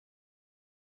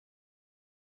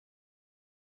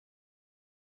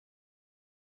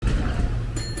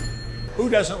Who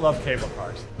doesn't love cable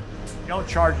cars? You don't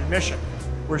charge admission.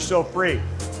 We're still free,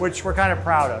 which we're kind of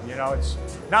proud of. You know, it's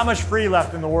not much free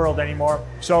left in the world anymore.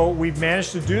 So we've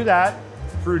managed to do that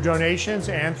through donations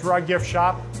and through our gift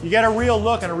shop. You get a real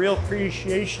look and a real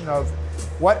appreciation of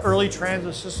what early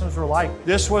transit systems were like.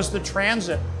 This was the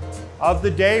transit of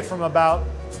the day from about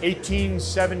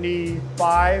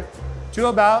 1875 to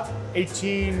about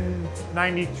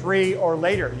 1893 or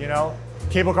later, you know.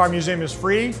 Cable Car Museum is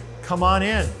free. Come on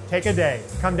in, take a day,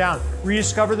 come down,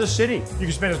 rediscover the city. You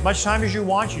can spend as much time as you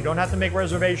want. You don't have to make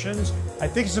reservations. I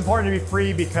think it's important to be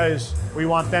free because we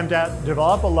want them to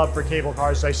develop a love for cable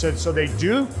cars, as I said, so they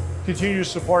do continue to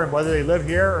support them, whether they live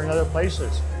here or in other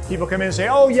places. People come in and say,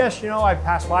 oh yes, you know, I've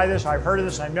passed by this, I've heard of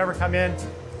this, I've never come in.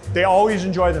 They always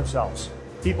enjoy themselves.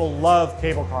 People love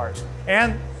cable cars.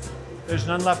 And there's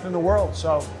none left in the world.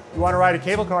 So if you want to ride a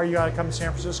cable car, you got to come to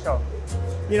San Francisco.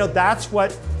 You know, that's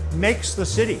what makes the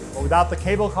city. But without the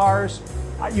cable cars,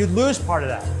 you'd lose part of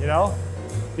that, you know?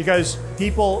 Because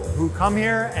people who come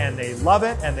here and they love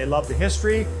it and they love the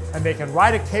history and they can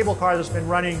ride a cable car that's been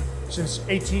running since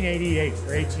 1888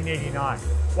 or 1889.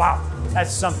 Wow,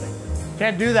 that's something.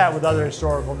 Can't do that with other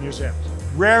historical museums.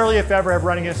 Rarely, if ever, have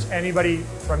run against anybody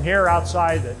from here or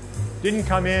outside that didn't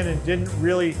come in and didn't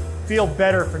really feel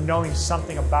better for knowing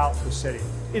something about the city.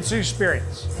 It's an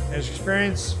experience. And it's an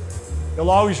experience you'll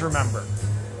always remember.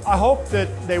 I hope that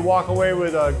they walk away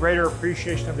with a greater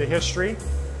appreciation of the history,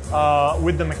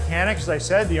 with the mechanics. As I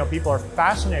said, you know, people are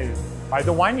fascinated by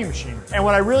the winding machine. And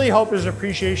what I really hope is an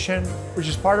appreciation, which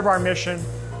is part of our mission,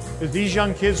 is these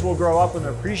young kids will grow up with an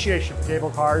appreciation for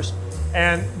cable cars,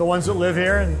 and the ones that live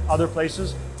here and other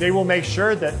places, they will make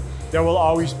sure that there will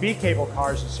always be cable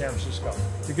cars in San Francisco,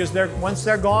 because once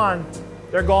they're gone,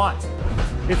 they're gone.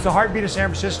 It's the heartbeat of San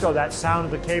Francisco, that sound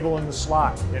of the cable in the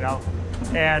slot, you know?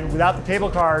 And without the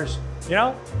cable cars, you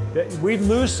know, we'd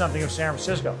lose something of San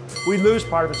Francisco. We'd lose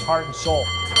part of its heart and soul.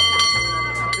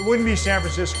 It wouldn't be San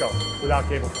Francisco without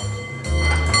cable cars.